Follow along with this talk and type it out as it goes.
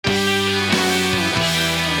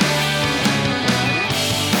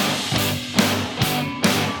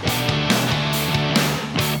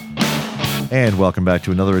And welcome back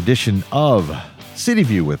to another edition of City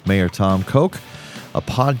View with Mayor Tom Koch, a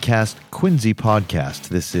podcast, Quincy podcast.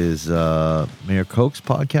 This is Mayor Koch's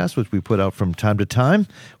podcast, which we put out from time to time.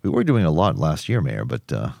 We were doing a lot last year, Mayor,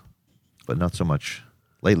 but not so much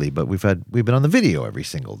lately. But we've been on the video every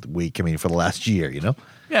single week. I mean, for the last year, you know.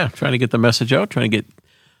 Yeah, trying to get the message out, trying to get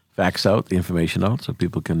facts out, the information out, so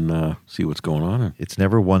people can see what's going on. It's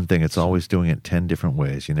never one thing. It's always doing it 10 different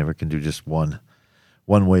ways. You never can do just one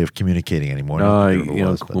way of communicating anymore.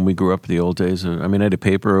 When we grew up in the old days, I had a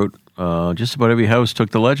paper out. Just about every house took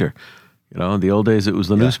the ledger. In the old days, it was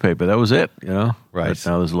the newspaper. That was it. Right. But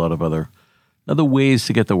now there's a lot of other ways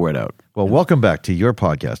to get the word out. Well, welcome back to your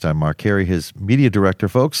podcast. I'm Mark Carey, his media director,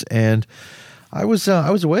 folks. And I was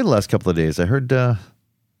away the last couple of days. I heard there's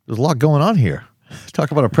a lot going on here.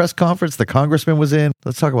 Talk about a press conference the congressman was in.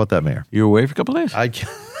 Let's talk about that, Mayor. You were away for a couple of days?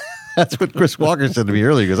 That's what Chris Walker said to me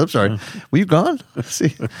earlier. He goes, I'm sorry, were you gone?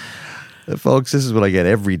 See, folks, this is what I get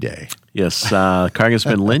every day. Yes,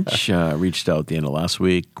 Congressman Lynch reached out at the end of last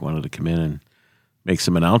week, wanted to come in and make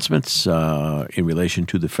some announcements in relation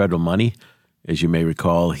to the federal money. As you may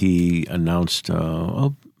recall, he announced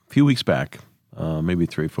a few weeks back, maybe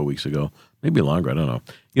 3 or 4 weeks ago, maybe longer, I don't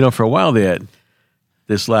know. For a while there,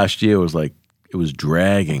 this last year was like, it was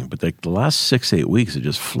dragging, but the last 6-8 weeks are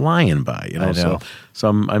just flying by. I know.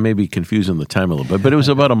 So I may be confusing the time a little bit, but it was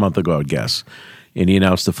about a month ago, I guess. And he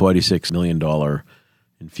announced the $46 million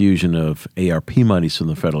infusion of ARP monies from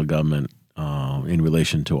the federal government in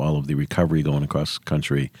relation to all of the recovery going across the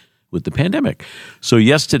country with the pandemic. So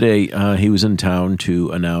yesterday, he was in town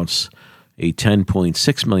to announce a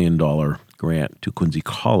 $10.6 million grant to Quincy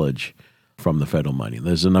College from the federal money.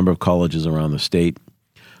 There's a number of colleges around the state.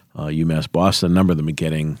 UMass Boston, a number of them are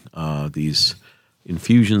getting these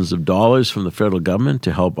infusions of dollars from the federal government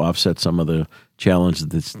to help offset some of the challenges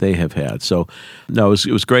that they have had. So, no, it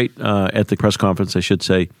was great at the press conference, I should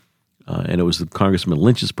say, and it was the Congressman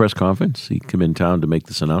Lynch's press conference. He came in town to make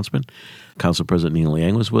this announcement. Council President Neil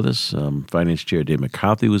Yang was with us. Finance Chair Dave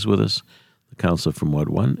McCarthy was with us. The councilor from Ward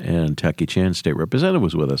 1, and Taki Chan, State Representative,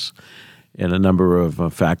 was with us. And a number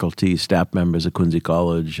of faculty, staff members at Quincy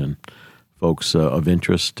College, and folks of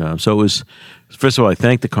interest. So it was, first of all, I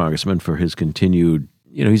thank the congressman for his continued,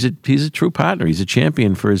 he's a true partner. He's a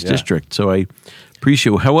champion for his district. So I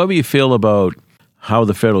appreciate, however you feel about how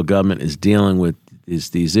the federal government is dealing with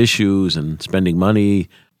these issues and spending money,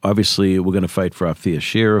 obviously we're going to fight for our fair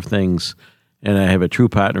share of things. And I have a true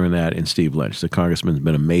partner in that in Steve Lynch. The congressman's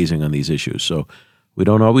been amazing on these issues. So we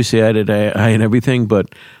don't always see eye to eye and everything,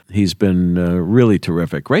 but he's been really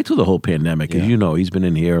terrific right through the whole pandemic. As you know, he's been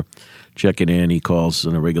in here checking in. He calls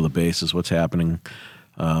on a regular basis. What's happening?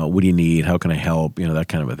 What do you need? How can I help? That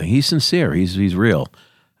kind of a thing. He's sincere. He's real,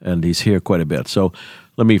 and he's here quite a bit. So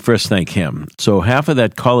let me first thank him. So half of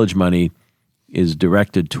that college money is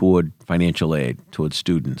directed toward financial aid, toward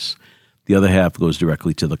students. The other half goes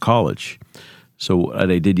directly to the college. So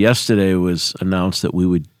what I did yesterday was announce that we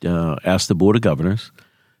would ask the Board of Governors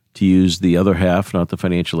to use the other half, not the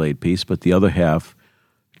financial aid piece, but the other half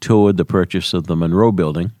toward the purchase of the Monroe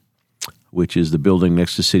Building, which is the building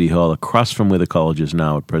next to City Hall, across from where the college is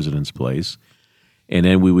now at President's Place. And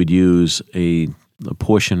then we would use a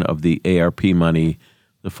portion of the ARP money,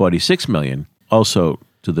 the $46 million, also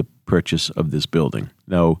to the purchase of this building.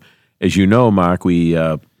 Now, as you know, Mark,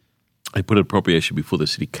 I put an appropriation before the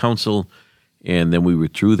City Council, and then we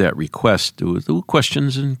withdrew that request. There were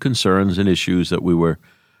questions and concerns and issues that we were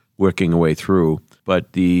working our way through. But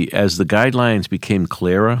as the guidelines became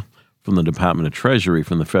clearer from the Department of Treasury,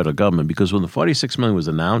 from the federal government, because when the $46 million was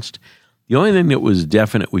announced, the only thing that was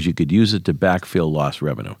definite was you could use it to backfill lost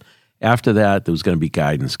revenue. After that, there was going to be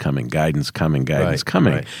guidance coming.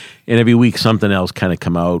 Right. And every week something else kind of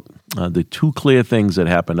come out. The two clear things that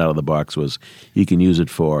happened out of the box was you can use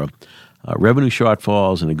it for revenue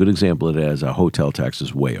shortfalls, and a good example of that is our hotel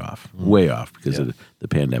taxes way off because of the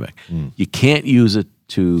pandemic. You can't use it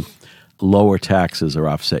to lower taxes or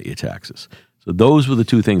offset your taxes. So those were the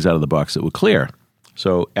two things out of the box that were clear.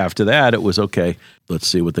 So after that, it was, okay, let's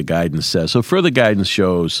see what the guidance says. So further guidance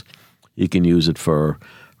shows you can use it for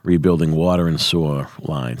rebuilding water and sewer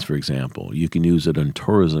lines, for example. You can use it in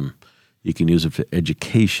tourism. You can use it for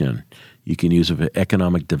education. You can use it for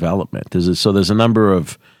economic development. There's a number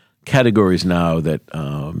of categories now that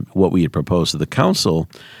what we had proposed to the council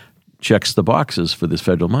checks the boxes for this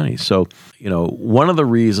federal money. So, one of the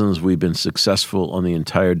reasons we've been successful on the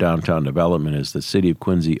entire downtown development is the city of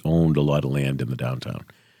Quincy owned a lot of land in the downtown.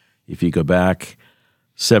 If you go back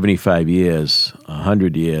 75 years,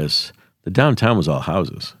 100 years, the downtown was all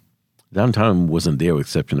houses. Downtown wasn't there with the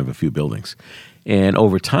exception of a few buildings. And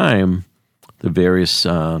over time, the various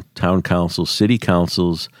town councils, city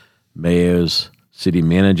councils, mayors, city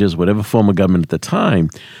managers, whatever form of government at the time,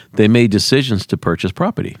 they made decisions to purchase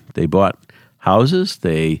property. They bought houses,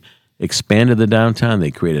 they expanded the downtown,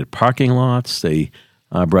 they created parking lots, they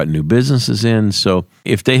brought new businesses in. So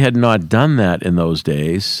if they had not done that in those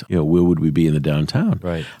days, where would we be in the downtown?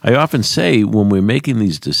 Right. I often say when we're making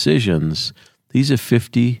these decisions, these are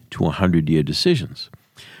 50 to 100-year decisions.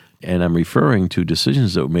 And I'm referring to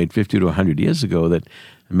decisions that were made 50 to 100 years ago that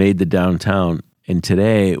made the downtown. And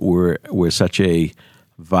today we're such a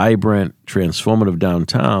vibrant, transformative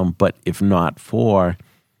downtown, but if not for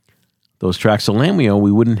those tracts of land we own,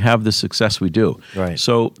 we wouldn't have the success we do. Right.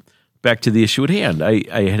 So back to the issue at hand.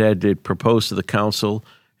 I had to propose to the council,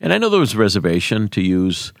 and I know there was a reservation to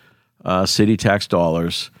use city tax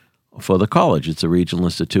dollars for the college. It's a regional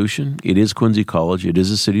institution. It is Quincy College. It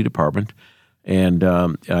is a city department. And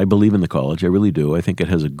I believe in the college. I really do. I think it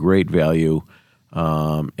has a great value,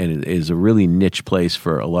 and it is a really niche place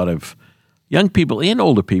for a lot of young people and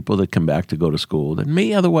older people that come back to go to school that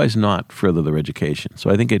may otherwise not further their education. So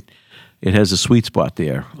I think it has a sweet spot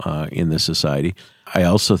there in this society. I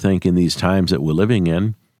also think in these times that we're living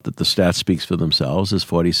in, that the stat speaks for themselves. There's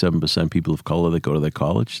 47% people of color that go to that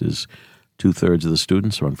college. There's 2/3 of the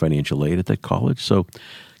students are on financial aid at that college. So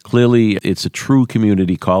clearly, it's a true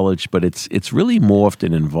community college, but it's really morphed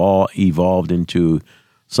and evolved into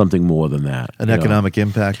something more than that. An economic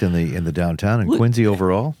impact in the downtown and Quincy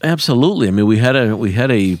overall. Absolutely. I mean, we had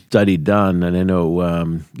a study done, and I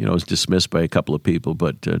know it was dismissed by a couple of people,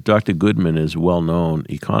 but Dr. Goodman is a well-known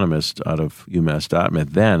economist out of UMass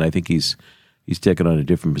Dartmouth. Then I think he's taken on a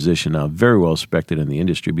different position now, very well respected in the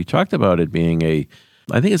industry. But he talked about it being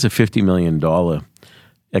I think it's a $50 million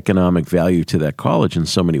economic value to that college in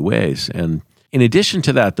so many ways. And in addition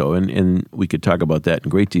to that, though, and we could talk about that in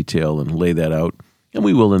great detail and lay that out, and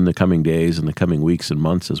we will in the coming days and the coming weeks and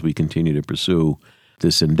months as we continue to pursue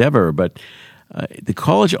this endeavor. But the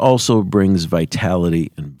college also brings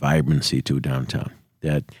vitality and vibrancy to downtown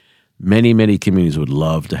that many, many communities would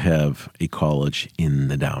love to have a college in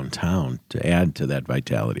the downtown to add to that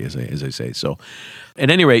vitality, as I say. So at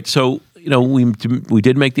any rate, we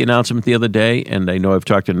did make the announcement the other day, and I know I've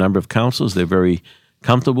talked to a number of councils. They're very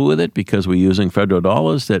comfortable with it because we're using federal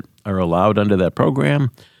dollars that are allowed under that program.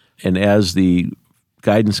 And as the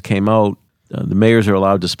guidance came out, the mayors are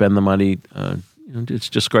allowed to spend the money. It's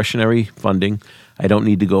discretionary funding. I don't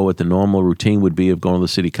need to go what the normal routine would be of going to the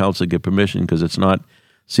city council to get permission because it's not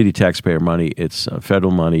city taxpayer money. It's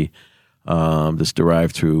federal money that's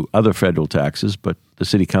derived through other federal taxes, but the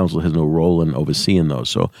city council has no role in overseeing those.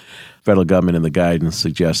 So federal government and the guidance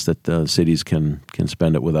suggests that cities can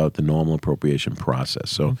spend it without the normal appropriation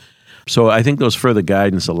process. So I think those further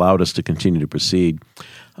guidance allowed us to continue to proceed.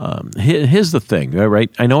 Here's the thing, right?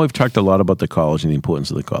 I know I've talked a lot about the college and the importance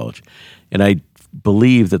of the college, and I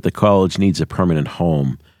believe that the college needs a permanent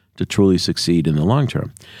home to truly succeed in the long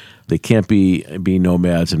term. They can't be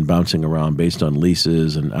nomads and bouncing around based on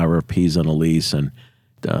leases and RFPs on a lease, and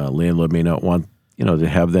landlord may not want to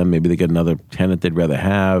have them. Maybe they get another tenant they'd rather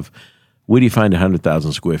have. Where do you find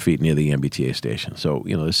 100,000 square feet near the MBTA station? So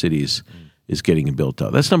the city is getting built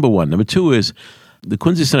out. That's number one. Number two is the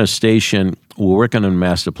Quincy Center Station. We're working on a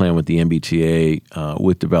master plan with the MBTA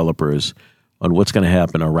with developers on what's going to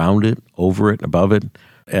happen around it, over it, above it.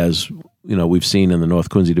 As we've seen in the North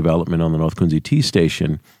Quincy development on the North Quincy T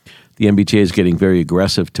station, the MBTA is getting very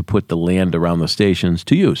aggressive to put the land around the stations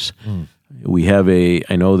to use. We have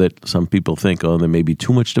I know that some people think, there may be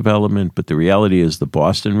too much development, but the reality is the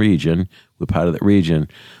Boston region, we're part of that region,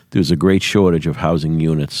 there's a great shortage of housing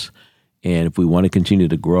units. And if we want to continue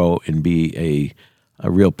to grow and be a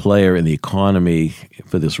real player in the economy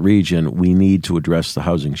for this region, we need to address the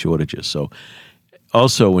housing shortages. So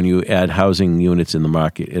also, when you add housing units in the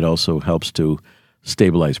market, it also helps to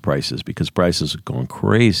stabilize prices because prices are going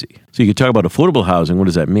crazy. So you can talk about affordable housing. What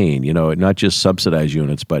does that mean? Not just subsidized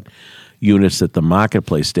units, but units that the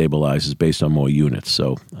marketplace stabilizes based on more units.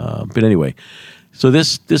 So, but anyway, so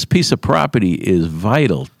this piece of property is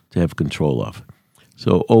vital to have control of.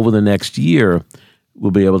 So over the next year,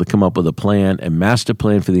 we'll be able to come up with a master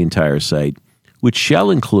plan for the entire site, which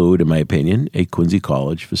shall include, in my opinion, a Quincy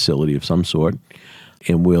College facility of some sort.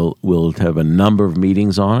 And we'll have a number of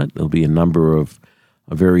meetings on it. There'll be a number of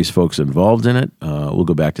various folks involved in it. We'll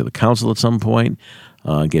go back to the council at some point,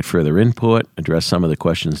 get further input, address some of the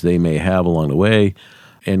questions they may have along the way,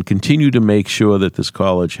 and continue to make sure that this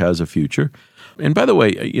college has a future. And by the way,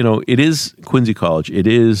 it is Quincy College. It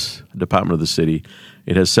is a department of the city.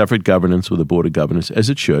 It has separate governance with a board of governors, as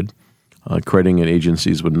it should. Crediting and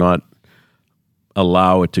agencies would not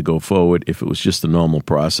allow it to go forward if it was just the normal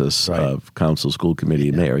process of council, school committee,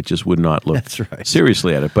 and mayor. It just would not look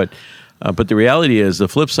seriously at it. But the reality is, the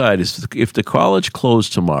flip side is, if the college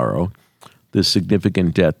closed tomorrow, there's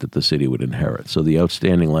significant debt that the city would inherit. So the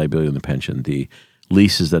outstanding liability on the pension, the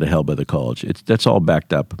leases that are held by the college, that's all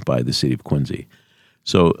backed up by the city of Quincy.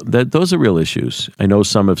 So those are real issues. I know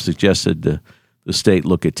some have suggested the state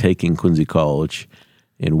look at taking Quincy College,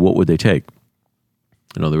 and what would they take?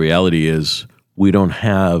 The reality is, we don't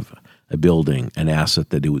have a building, an asset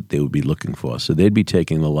that they would be looking for. So they'd be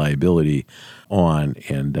taking the liability on,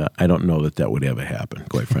 and I don't know that would ever happen,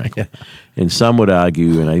 quite frankly. And some would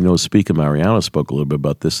argue, and I know Speaker Mariano spoke a little bit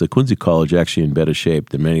about this, that Quincy College actually in better shape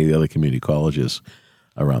than many of the other community colleges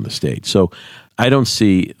around the state. So I don't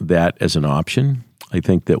see that as an option. I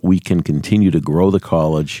think that we can continue to grow the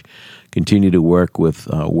college, continue to work with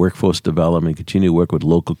workforce development, continue to work with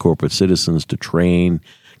local corporate citizens to train,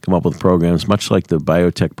 come up with programs, much like the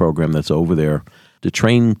biotech program that's over there, to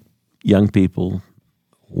train young people,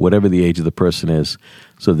 whatever the age of the person is,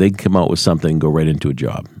 so they can come out with something and go right into a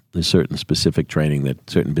job. There's certain specific training that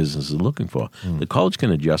certain businesses are looking for. The college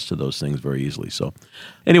can adjust to those things very easily. So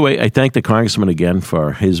anyway, I thank the congressman again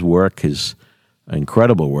for his work, his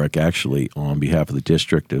incredible work, actually, on behalf of the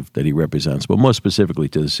district that he represents, but more specifically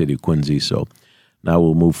to the city of Quincy. So now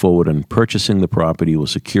we'll move forward on purchasing the property, we'll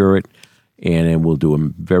secure it, and then we'll do a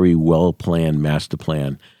very well-planned master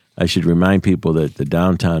plan. I should remind people that the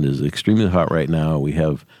downtown is extremely hot right now. We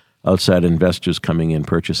have outside investors coming in,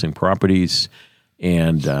 purchasing properties,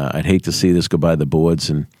 and I'd hate to see this go by the boards.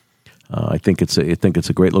 And I think it's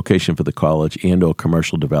a great location for the college and/or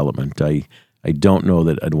commercial development. I don't know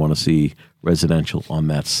that I'd want to see residential on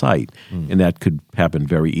that site, and that could happen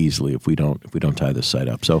very easily if we don't tie this site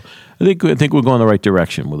up. So I think we're going the right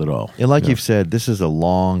direction with it all. And like you've said, this is a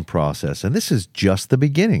long process, and this is just the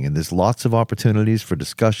beginning. And there's lots of opportunities for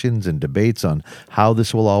discussions and debates on how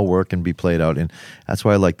this will all work and be played out. And that's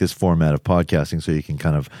why I like this format of podcasting, so you can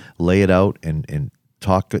kind of lay it out and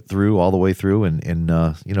talk it through all the way through, and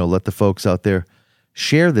let the folks out there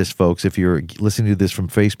share this, folks, if you're listening to this from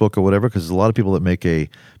Facebook or whatever, because there's a lot of people that make a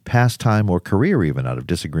pastime or career even out of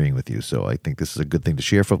disagreeing with you. So I think this is a good thing to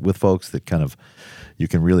share with folks, that kind of you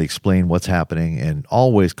can really explain what's happening. And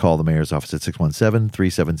always call the mayor's office at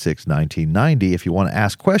 617-376-1990 if you want to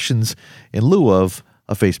ask questions in lieu of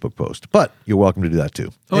a Facebook post. But you're welcome to do that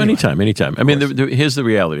too. Oh, anyway. Anytime. I mean, here's the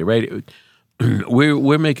reality, right?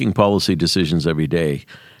 We're making policy decisions every day,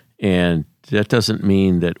 and that doesn't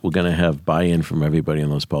mean that we're going to have buy-in from everybody on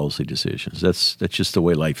those policy decisions. That's just the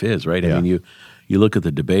way life is, right? Yeah. I mean, you look at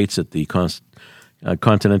the debates at the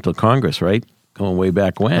Continental Congress, right? Going way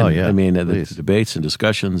back when. Oh, yeah. I mean, the debates and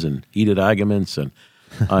discussions and heated arguments, and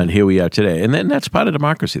here we are today. And then that's part of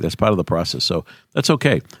democracy. That's part of the process. So that's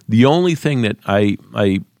okay. The only thing that I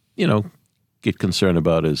get concerned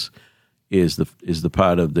about is the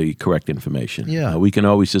part of the correct information. Yeah. We can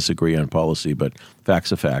always disagree on policy, but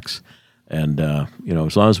facts are facts. And,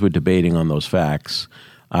 as long as we're debating on those facts,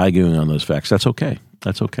 arguing on those facts, that's okay.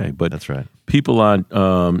 That's okay. But that's right. People aren't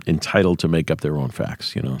entitled to make up their own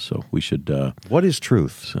facts, so we should... what is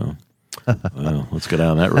truth? So, well, let's go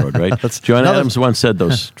down that road, right? John Adams once said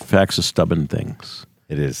those facts are stubborn things.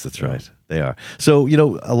 It is. That's right. They are. So,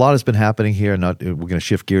 a lot has been happening here. We're going to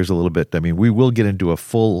shift gears a little bit. I mean, we will get into a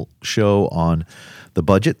full show on the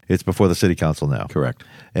budget. It's before the city council now. Correct.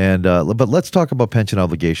 And but let's talk about pension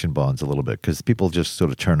obligation bonds a little bit, because people just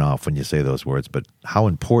sort of turn off when you say those words, but how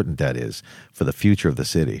important that is for the future of the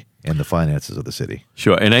city and the finances of the city.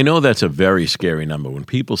 Sure. And I know that's a very scary number. When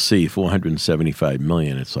people see $475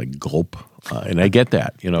 million, it's like gulp. And I get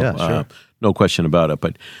that, Yeah, sure. No question about it.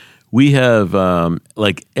 But we have,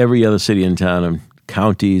 like every other city in town,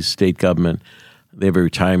 counties, state government, they have a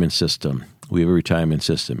retirement system. We have a retirement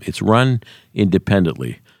system. It's run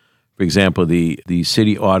independently. For example, the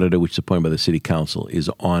city auditor, which is appointed by the city council, is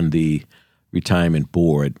on the retirement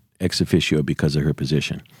board ex officio because of her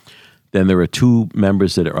position. Then there are two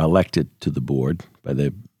members that are elected to the board by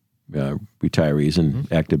the retirees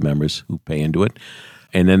and active members who pay into it.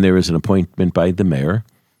 And then there is an appointment by the mayor.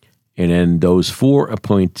 And then those four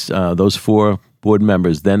board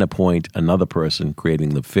members then appoint another person,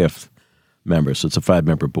 creating the fifth member. So it's a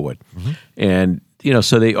 5-member board. And,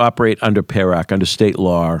 so they operate under PERAC, under state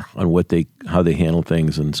law, on how they handle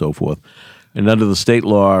things and so forth. And under the state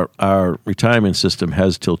law, our retirement system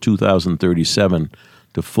has till 2037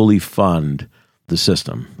 to fully fund the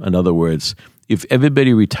system. In other words, if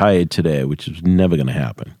everybody retired today, which is never going to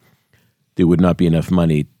happen, there would not be enough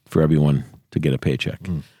money for everyone to get a paycheck.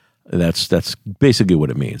 That's basically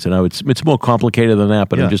what it means. And it's more complicated than that,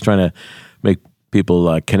 but I'm just trying to make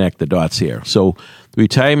people connect the dots here. So the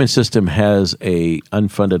retirement system has a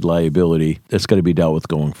unfunded liability that's got to be dealt with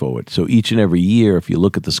going forward. So each and every year, if you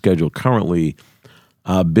look at the schedule currently,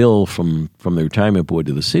 our bill from the retirement board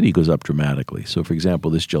to the city goes up dramatically. So, for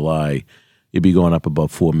example, this July, it'd be going up about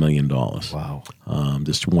 $4 million. Wow.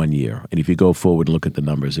 Just 1 year. And if you go forward and look at the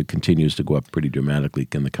numbers, it continues to go up pretty dramatically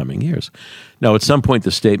in the coming years. Now, at some point,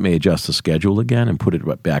 the state may adjust the schedule again and put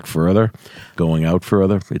it back further, going out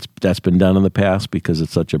further. That's been done in the past because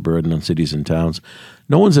it's such a burden on cities and towns.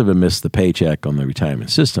 No one's ever missed the paycheck on the retirement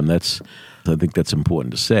system. I think that's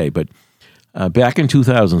important to say. But back in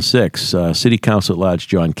 2006, City Council at Large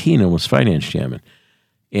John Keenan was finance chairman.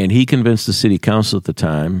 And he convinced the city council at the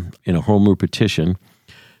time in a home rule petition,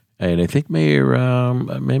 and I think Mayor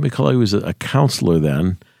McCullough was a councilor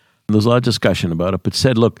then. There was a lot of discussion about it, but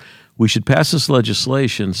said, look, we should pass this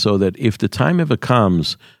legislation so that if the time ever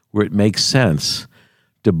comes where it makes sense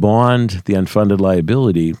to bond the unfunded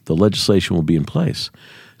liability, the legislation will be in place.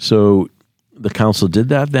 So the council did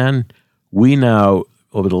that then. We now,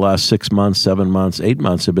 over the last 6 months, 7 months, 8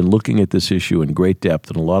 months, have been looking at this issue in great depth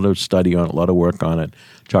and a lot of study on it, a lot of work on it,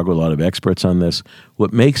 talk with a lot of experts on this.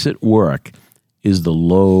 What makes it work is the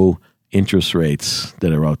low interest rates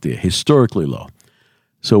that are out there, historically low.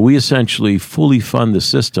 So we essentially fully fund the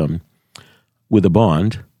system with a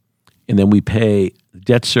bond, and then we pay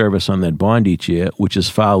debt service on that bond each year, which is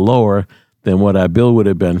far lower than what our bill would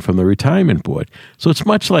have been from the retirement board. So it's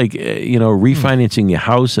much like, refinancing your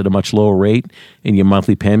house at a much lower rate and your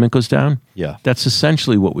monthly payment goes down. Yeah. That's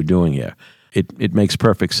essentially what we're doing here. It makes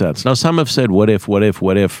perfect sense. Now, some have said, what if? Well,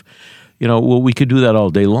 we could do that all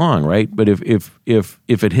day long, right? But if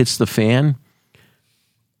it hits the fan,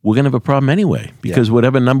 we're going to have a problem anyway because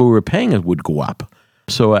whatever number we're paying it would go up.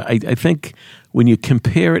 So I think when you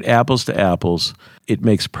compare it apples to apples, it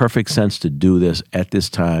makes perfect sense to do this at this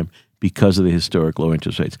time because of the historic low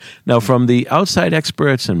interest rates. Now, from the outside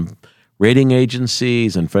experts and rating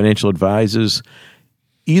agencies and financial advisors,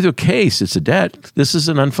 either case, it's a debt. This is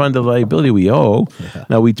an unfunded liability we owe. Yeah.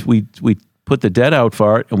 Now, we put the debt out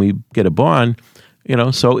for it and we get a bond,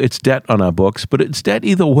 so it's debt on our books, but it's debt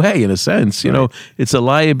either way in a sense. Right. It's a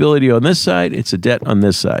liability on this side, it's a debt on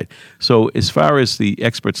this side. So as far as the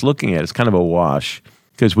experts looking at it, it's kind of a wash.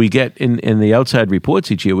 Because we get in the outside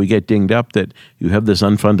reports each year, we get dinged up that you have this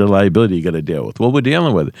unfunded liability you got to deal with. Well, we're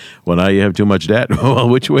dealing with it. Well, now you have too much debt. Well,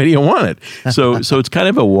 which way do you want it? So it's kind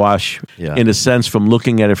of a wash in a sense from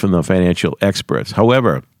looking at it from the financial experts.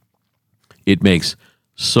 However, it makes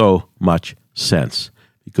so much sense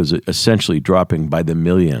because it's essentially dropping by the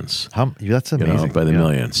millions. That's amazing. By the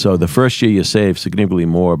millions. So the first year you save significantly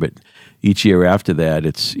more, but each year after that,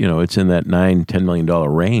 it's in that $9-10 million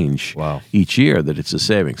range. Wow. Each year that it's a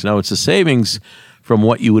savings. Now it's a savings from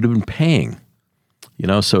what you would have been paying.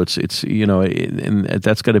 So it's and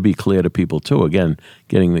that's got to be clear to people too. Again,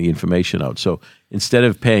 getting the information out. So instead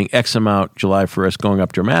of paying X amount July 1st going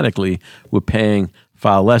up dramatically, we're paying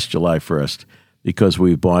far less July 1st because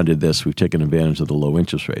we've bonded this. We've taken advantage of the low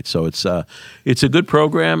interest rate. So it's a good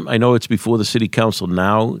program. I know it's before the city council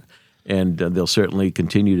now. And they'll certainly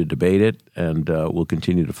continue to debate it, and we'll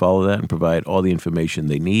continue to follow that and provide all the information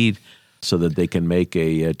they need so that they can make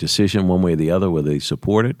a decision one way or the other whether they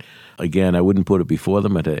support it. Again, I wouldn't put it before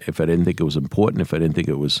them if I didn't think it was important, if I didn't think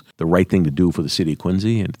it was the right thing to do for the city of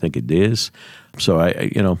Quincy, and I think it is. So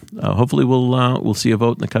hopefully we'll see a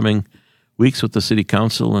vote in the coming weeks with the city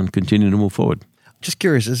council and continue to move forward. Just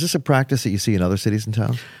curious, is this a practice that you see in other cities and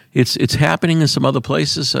towns? It's happening in some other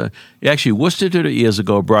places. Actually, Worcester did it years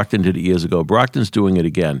ago. Brockton did it years ago. Brockton's doing it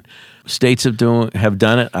again. States have done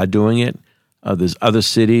it, are doing it. There's other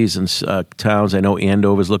cities and towns. I know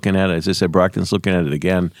Andover's looking at it. As I said, Brockton's looking at it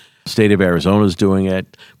again. State of Arizona's doing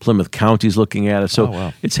it. Plymouth County's looking at it.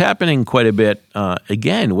 So It's happening quite a bit.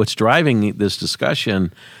 Again, what's driving this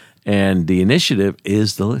discussion and the initiative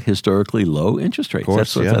is the historically low interest rates. Of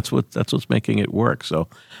course, that's what's making it work. So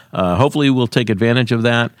hopefully we'll take advantage of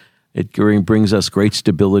that. It brings us great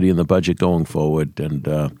stability in the budget going forward. And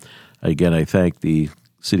again, I thank the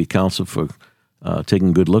City Council for taking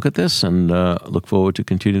a good look at this and look forward to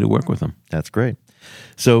continuing to work with them. That's great.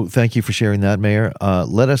 So thank you for sharing that, Mayor.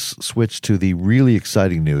 Let us switch to the really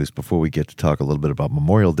exciting news before we get to talk a little bit about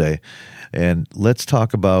Memorial Day. And let's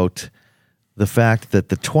talk about the fact that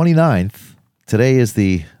the 29th, today is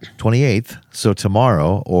the 28th, so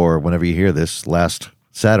tomorrow, or whenever you hear this, last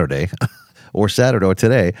Saturday, or Saturday, or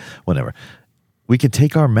today, whenever, we can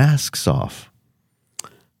take our masks off.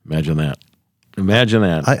 Imagine that.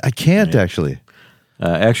 I can't, actually.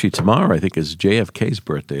 Actually, tomorrow, I think, is JFK's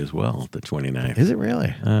birthday as well, the 29th. Is it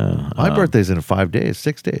really? My birthday's in 5 days,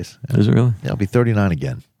 6 days. Is it really? Yeah, I'll be 39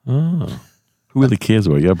 again. Oh. Who really cares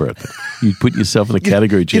about your birthday? You put yourself in the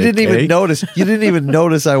category JK. You didn't even notice. You didn't even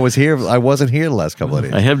notice I was here. I wasn't here the last couple of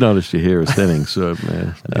days. I have noticed your hair is thinning, so man,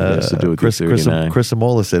 I think it has to do with Chris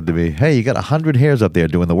Amola said to me, "Hey, you got 100 hairs up there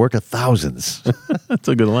doing the work of thousands." That's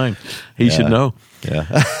a good line. He should know.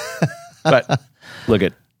 Yeah. But look,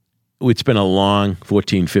 it's been a long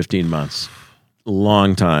 14, 15 months.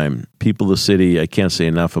 Long time. People of the city, I can't say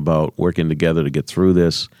enough about working together to get through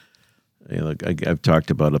this. I've talked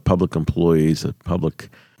about the public employees, the public,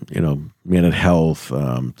 man at health,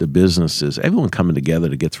 the businesses, everyone coming together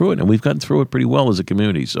to get through it. And we've gotten through it pretty well as a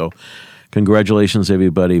community. So congratulations,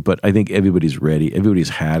 everybody. But I think everybody's ready. Everybody's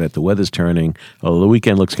had it. The weather's turning. Although the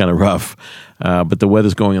weekend looks kind of rough, but the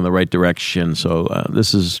weather's going in the right direction. So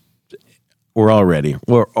we're all ready.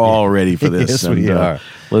 We're all ready for this. Yes, we are.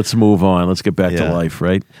 Let's move on. Let's get back to life,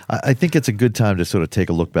 right? I think it's a good time to sort of take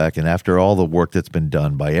a look back, and after all the work that's been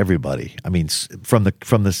done by everybody, I mean, from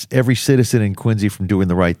every citizen in Quincy from doing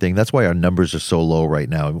the right thing. That's why our numbers are so low right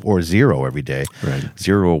now, or 0 every day. Right.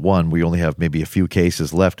 0 or 1. We only have maybe a few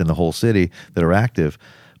cases left in the whole city that are active.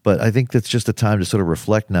 But I think that's just a time to sort of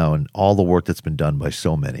reflect now on all the work that's been done by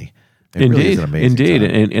so many. It indeed, really is an amazing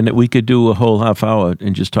time. And we could do a whole half hour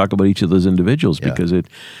and just talk about each of those individuals because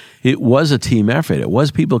it was a team effort. It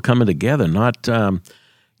was people coming together. Not,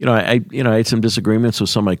 I had some disagreements with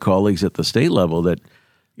some of my colleagues at the state level that,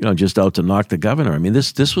 just out to knock the governor. I mean,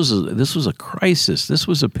 this was a crisis. This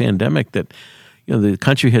was a pandemic that, the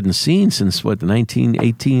country hadn't seen since the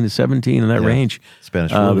 1918 to 17 in that range.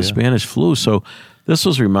 Spanish flu, Spanish flu. So this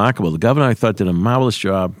was remarkable. The governor, I thought, did a marvelous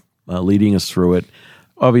job leading us through it.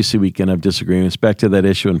 Obviously, we can have disagreements. Back to that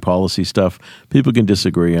issue and policy stuff, people can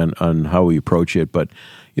disagree on how we approach it, but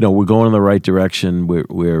we're going in the right direction.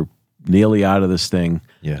 We're nearly out of this thing.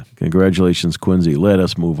 Yeah. Congratulations, Quincy. Let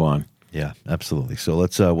us move on. Yeah, absolutely. So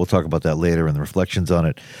we'll talk about that later and the reflections on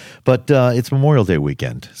it. But it's Memorial Day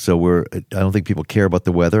weekend, so I don't think people care about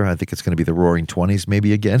the weather. I think it's going to be the roaring 20s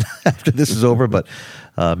maybe again after this is over, but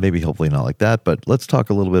maybe hopefully not like that. But let's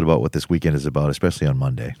talk a little bit about what this weekend is about, especially on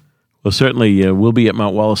Monday. Well, certainly we'll be at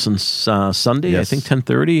Mount Wollaston Sunday, yes. I think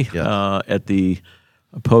 10:30 at the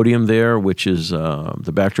podium there, which is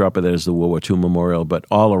the backdrop of that is the World War II Memorial, but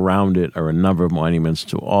all around it are a number of monuments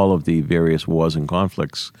to all of the various wars and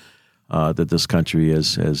conflicts that this country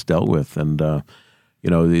has dealt with. And,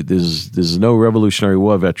 there's no Revolutionary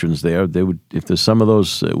War veterans there. They would, if there's some of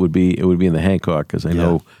those, it would be in the Hancock, because I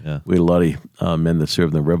know we had a lot of men that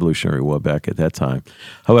served in the Revolutionary War back at that time.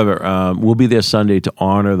 However, we'll be there Sunday to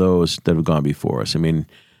honor those that have gone before us. I mean,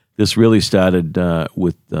 this really started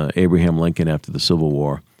with Abraham Lincoln after the Civil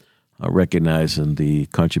War, recognizing the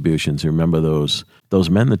contributions. Remember those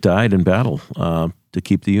men that died in battle to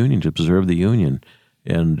keep the Union, to preserve the Union,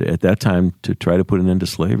 and at that time to try to put an end to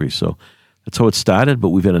slavery. So that's how it started, but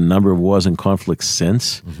we've had a number of wars and conflicts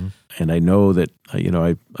since. Mm-hmm. And I know that,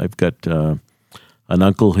 I've got an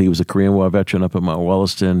uncle. He was a Korean War veteran up at Mount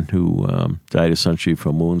Wollaston who died essentially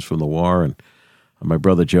from wounds from the war. And my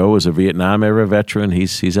brother Joe is a Vietnam-era veteran.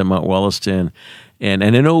 He's at Mount Wollaston. And I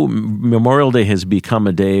know Memorial Day has become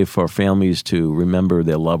a day for families to remember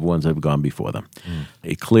their loved ones that have gone before them. Mm.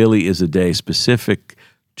 It clearly is a day specific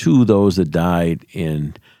to those that died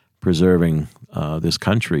in preserving this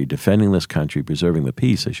country, defending this country, preserving the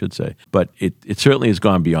peace, I should say. But it certainly has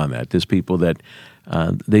gone beyond that. There's people that,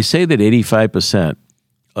 they say that 85%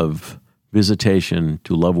 of visitation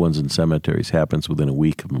to loved ones in cemeteries happens within a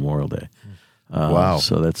week of Memorial Day. Wow.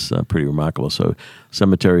 So that's pretty remarkable. So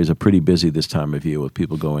cemeteries are pretty busy this time of year with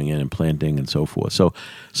people going in and planting and so forth. So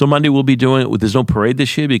Monday we'll be doing it. There's no parade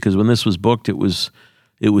this year because when this was booked, it was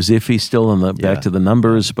iffy still on the back to the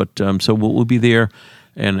numbers. But so we'll be there.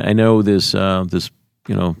 And I know there's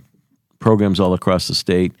programs all across the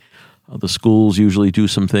state. The schools usually do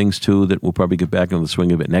some things too that we'll probably get back into the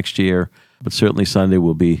swing of it next year. But certainly Sunday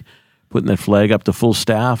we'll be putting that flag up to full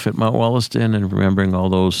staff at Mount Wollaston and remembering all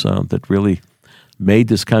those that really made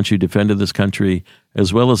this country, defended this country,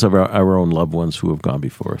 as well as our own loved ones who have gone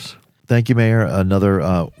before us. Thank you, Mayor. Another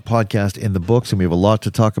podcast in the books, and we have a lot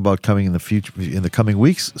to talk about coming in the future, in the coming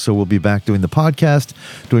weeks. So we'll be back doing the podcast,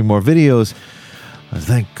 doing more videos.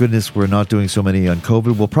 Thank goodness we're not doing so many on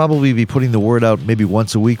COVID. We'll probably be putting the word out maybe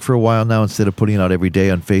once a week for a while now instead of putting it out every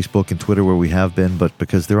day on Facebook and Twitter where we have been, but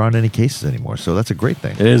because there aren't any cases anymore. So that's a great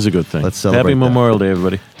thing. It is a good thing. Let's celebrate Happy that. Memorial Day,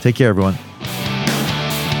 everybody. Take care, everyone.